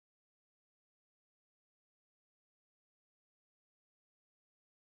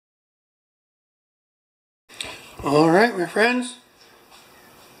Alright, my friends,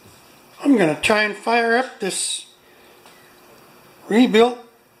 I'm going to try and fire up this rebuilt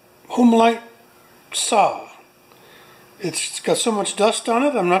Homelite saw. It's got so much dust on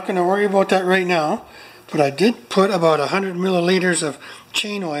it, I'm not going to worry about that right now. But I did put about 100 milliliters of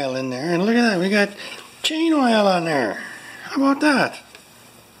chain oil in there, and look at that, we got chain oil on there. How about that?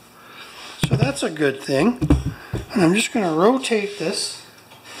 So that's a good thing. And I'm just going to rotate this.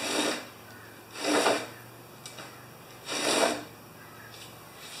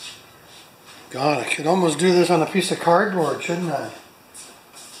 God, I could almost do this on a piece of cardboard, shouldn't I?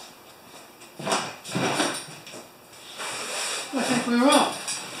 I think we will.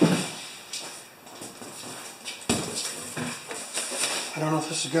 I don't know if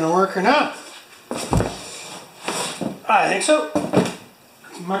this is going to work or not. I think so.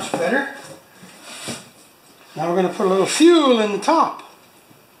 It's much better. Now we're going to put a little fuel in the top.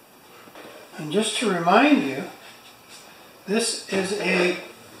 And just to remind you, this is a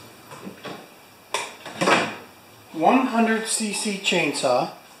 100cc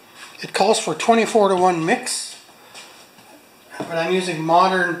chainsaw. It calls for 24-to-1 mix, but I'm using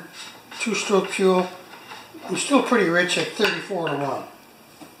modern two-stroke fuel. I'm still pretty rich at 34-to-1.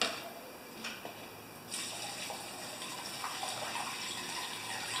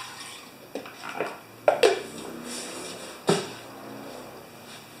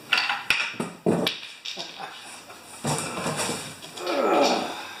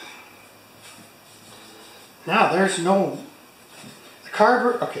 Now there's no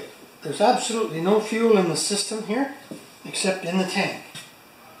carburetor. Okay, there's absolutely no fuel in the system here except in the tank.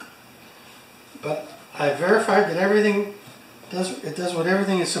 But I verified that everything does what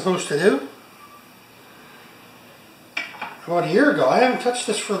everything is supposed to do. About a year ago, I haven't touched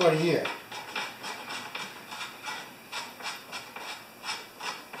this for about a year.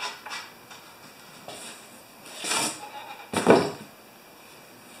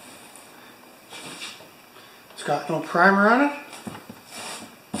 It's got no primer on it.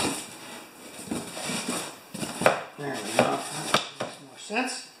 There we go. That makes more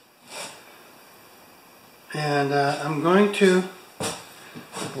sense. And I'm going to,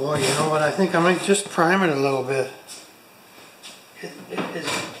 boy, you know what, I think I might just prime it a little bit.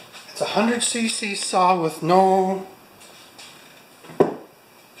 It's a 100cc saw with no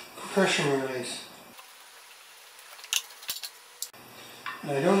compression release.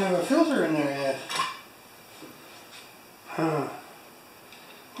 And I don't have a filter in there yet.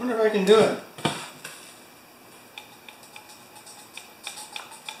 Wonder if I can do it.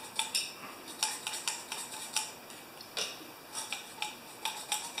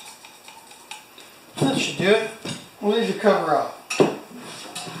 That should do it. We'll leave the cover off.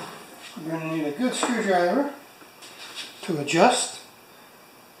 We're going to need a good screwdriver to adjust.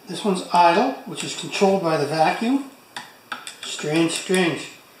 This one's idle, which is controlled by the vacuum. Strange, strange.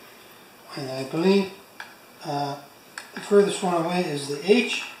 And I believe the furthest one away is the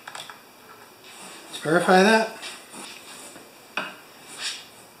H. Let's verify that.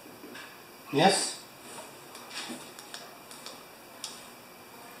 Yes.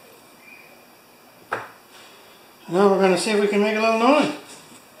 So now we're going to see if we can make a little noise.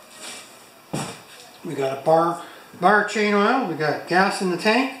 We got a bar chain oil, we got gas in the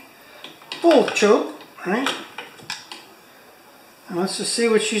tank, full choke, right? And let's just see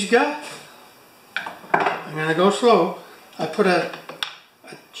what she's got. I'm going to go slow. I put a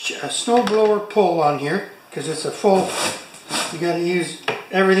snowblower pull on here because it's a full, you got to use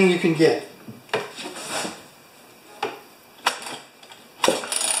everything you can get.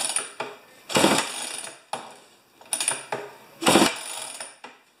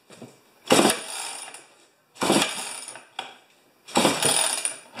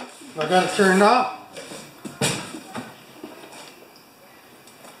 I got it turned off.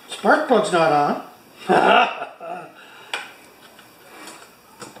 Spark plug's not on.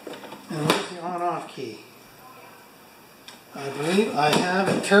 And where's the on-off key? I believe I have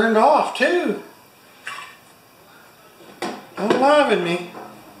it turned off too. Don't laugh at me.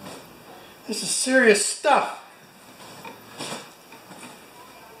 This is serious stuff.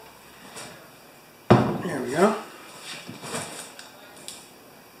 There we go.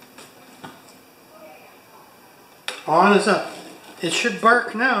 On is up. It should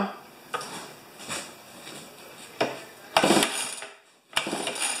bark now.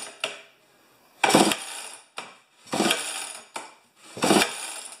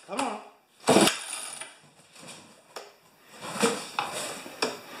 Come on.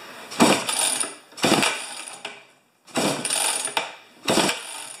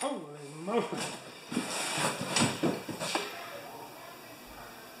 Holy moly.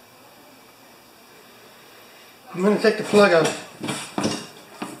 I'm going to take the plug out.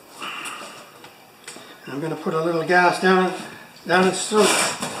 And I'm going to put a little gas down its throat.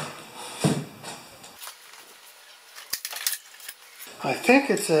 I think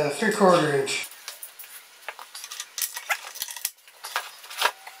it's a 3/4 inch.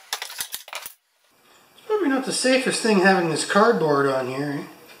 It's probably not the safest thing having this cardboard on here. Eh?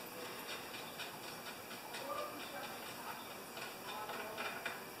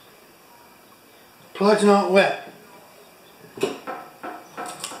 Plug's not wet.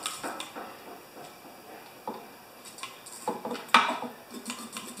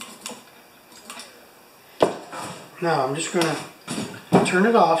 Now I'm just going to turn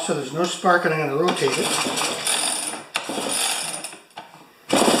it off so there's no spark, and I'm going to rotate it.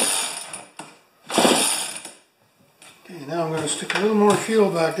 Okay, now I'm going to stick a little more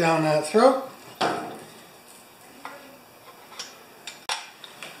fuel back down that throat.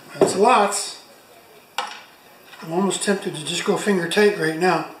 That's lots. I'm almost tempted to just go finger tight right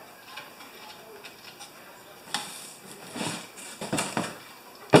now.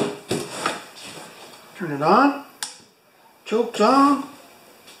 Turn it on. Choke's on.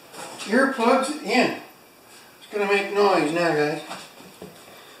 Earplugs in. It's going to make noise now, guys.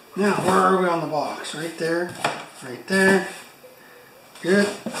 Now, where are we on the box? Right there. Right there. Good.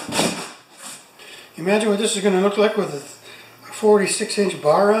 Imagine what this is going to look like with a 46-inch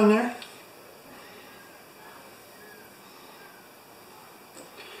bar on there.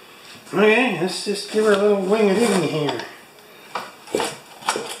 Okay, let's just give her a little wing-a-dingy here.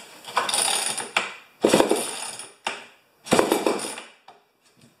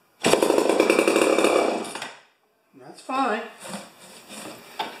 That's fine.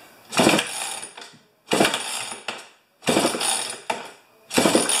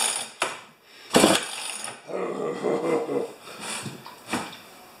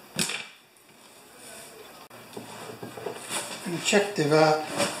 I'm going to check the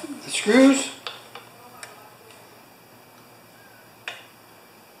screws.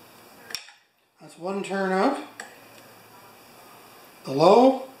 That's one turn out. The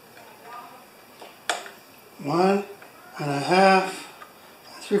low. 1 1/2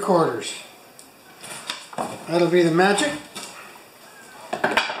 3/4. That'll be the magic. A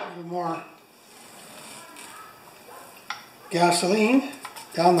little more gasoline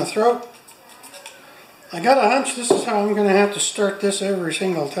down the throat. I got a hunch this is how I'm going to have to start this every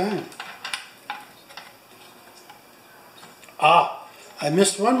single time. Ah, I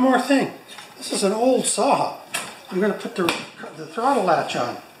missed one more thing. This is an old saw. I'm going to put the throttle latch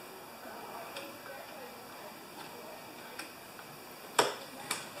on.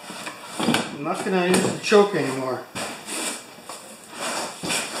 I'm not going to use the choke anymore.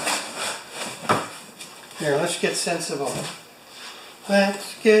 Here, let's get sensible.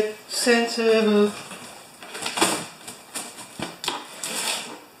 Let's get sensible.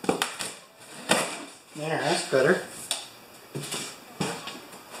 There, that's better.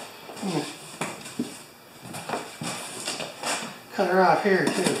 Cut her off here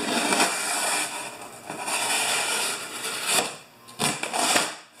too.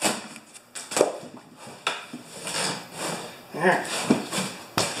 There.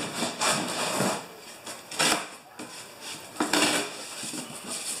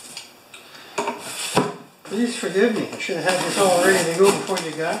 Please forgive me. I should have had this all ready to go before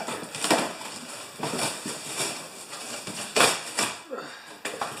you got.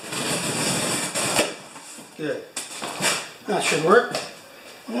 Good. That should work.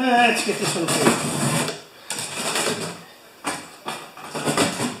 Let's get this one too.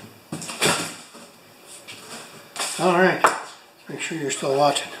 Alright. Make sure you're still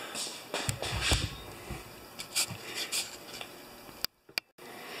watching.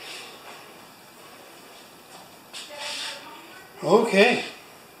 Okay.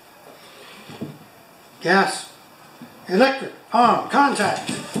 Gas. Electric. On.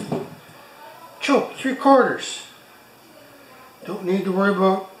 Contact. Choke. 3/4. Don't need to worry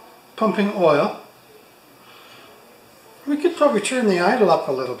about pumping oil. We could probably turn the idle up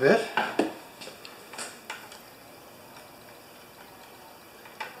a little bit.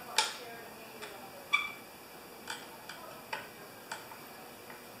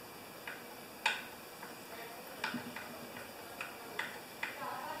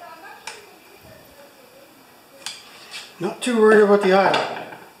 Not too worried about the idle.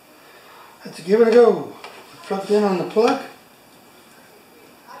 Let's give it a go. Plugged in on the plug.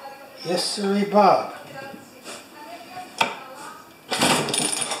 Yes, sirree, Bob.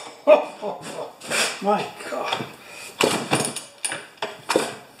 My God.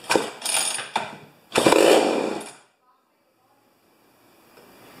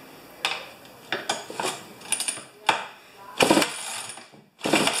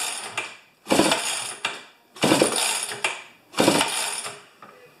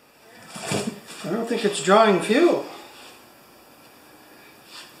 I don't think it's drawing fuel.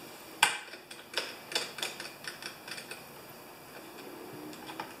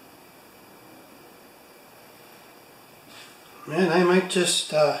 And I might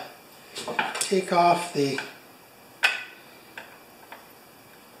just take off the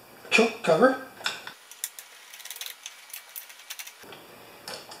choke cover.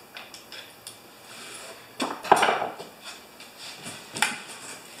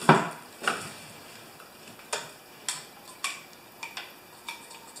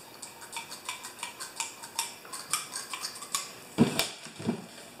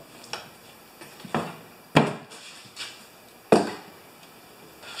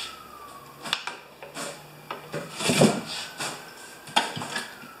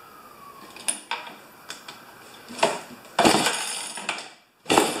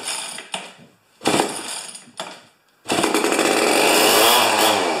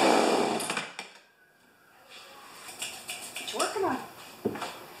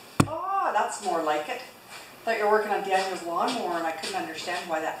 More like it. Thought you were working on Daniel's lawnmower and I couldn't understand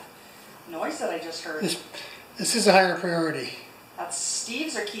why that noise that I just heard. This is a higher priority. That's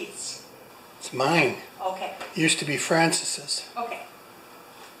Steve's or Keith's? It's mine. Okay. It used to be Francis's. Okay.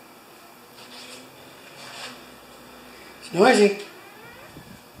 It's noisy.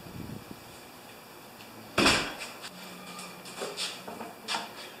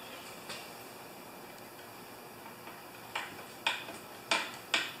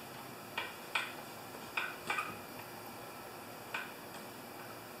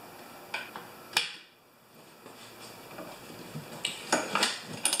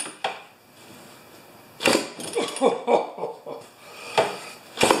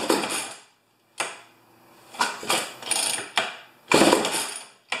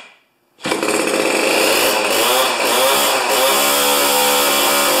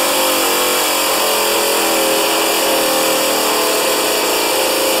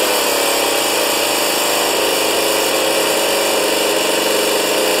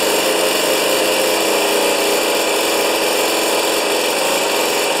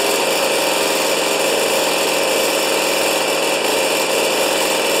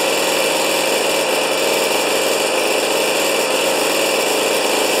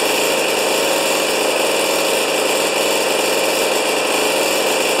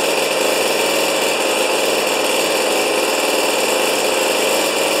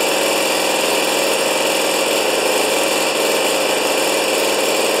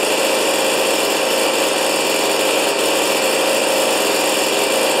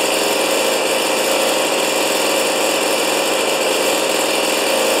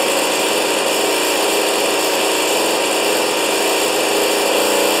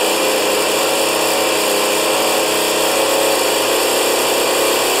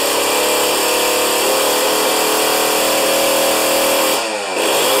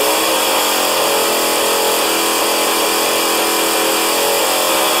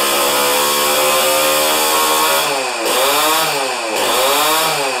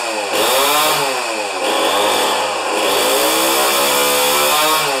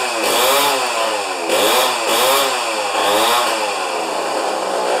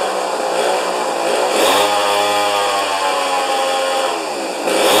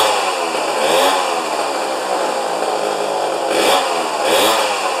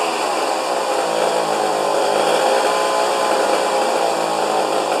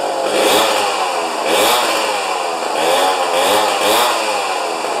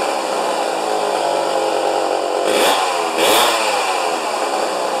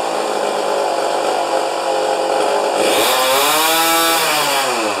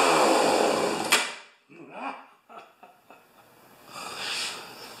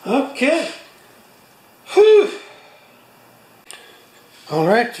 Okay. Whew. All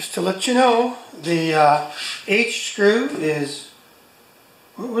right, just to let you know, the H screw is,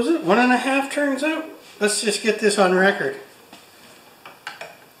 what was it, 1.5 turns out? Let's just get this on record.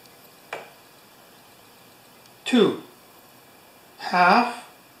 2, half,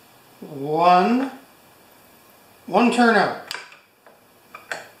 1, 1 turn out.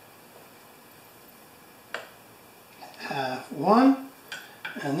 Half, 1,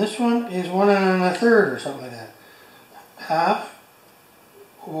 and this one is 1 1/3 or something like that. Half,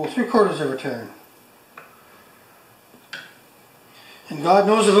 well, 3/4 of a turn. And God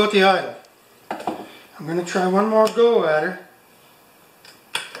knows about the idle. I'm going to try one more go at her.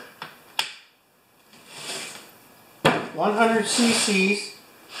 100 cc's,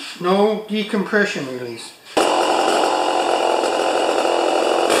 no decompression release.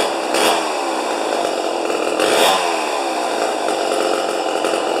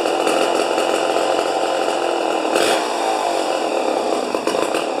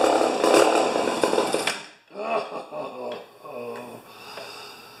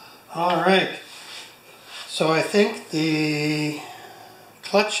 So I think the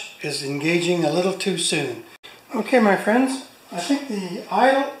clutch is engaging a little too soon. Okay, my friends, I think the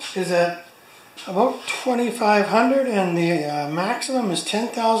idle is at about 2,500 and the maximum is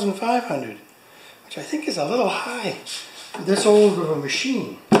 10,500, which I think is a little high for this old of a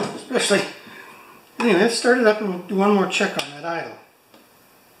machine. Especially, anyway, let's start it up and we'll do one more check on that idle.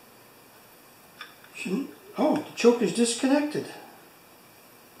 Oh, the choke is disconnected.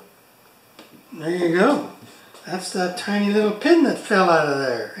 There you go. That's that tiny little pin that fell out of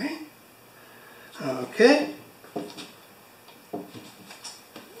there, eh? Okay.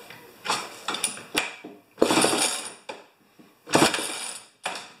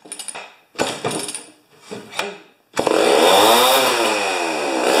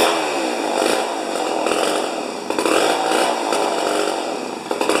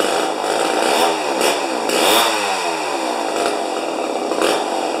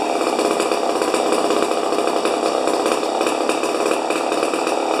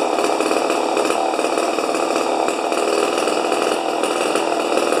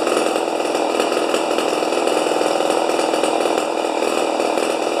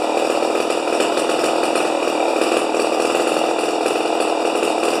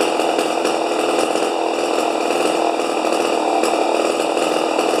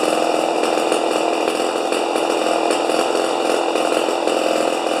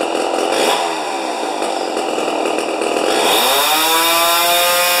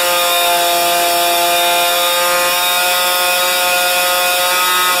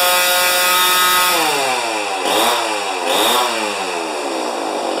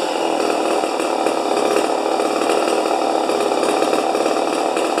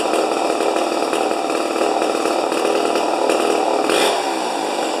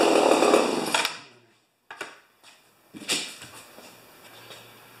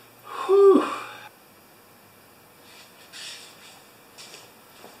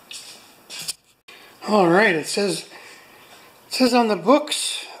 All right, it says on the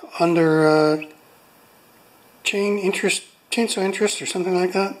books under chainsaw interest or something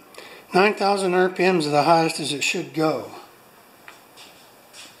like that, 9,000 RPMs is the highest as it should go.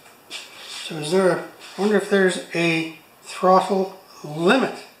 So I wonder if there's a throttle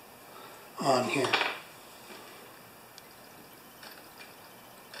limit on here.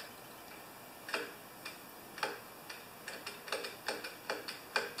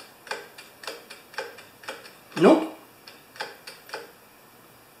 Nope.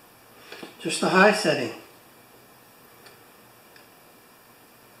 Just the high setting.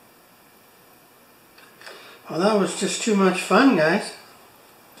 Well, that was just too much fun, guys.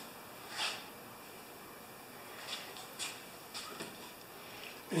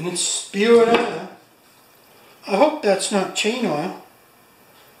 And it's spewing out. I hope that's not chain oil,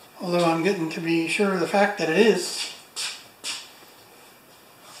 although I'm getting to be sure of the fact that it is.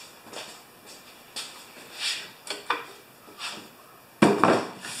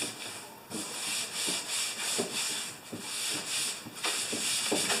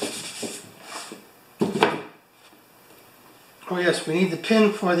 Oh yes, we need the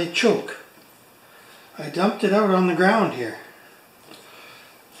pin for the choke. I dumped it out on the ground here.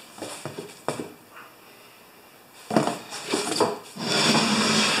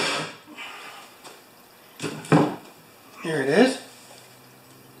 Here it is.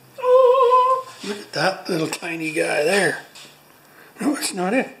 Oh, look at that little tiny guy there. No, it's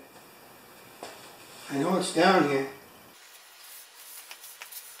not it. I know it's down here.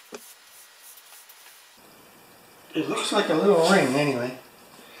 It looks like a little ring anyway.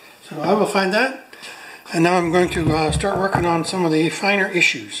 So I will find that. And now I'm going to start working on some of the finer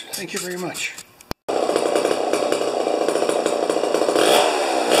issues. Thank you very much.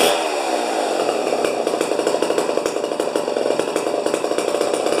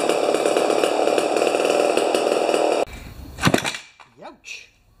 Ouch.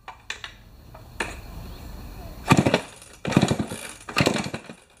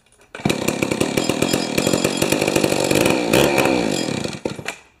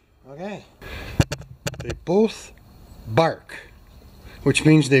 Okay. They both bark, which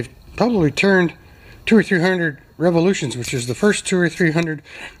means they've probably turned 200 or 300 revolutions, which is the first 200 or 300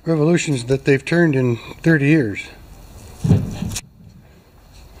 revolutions that they've turned in 30 years.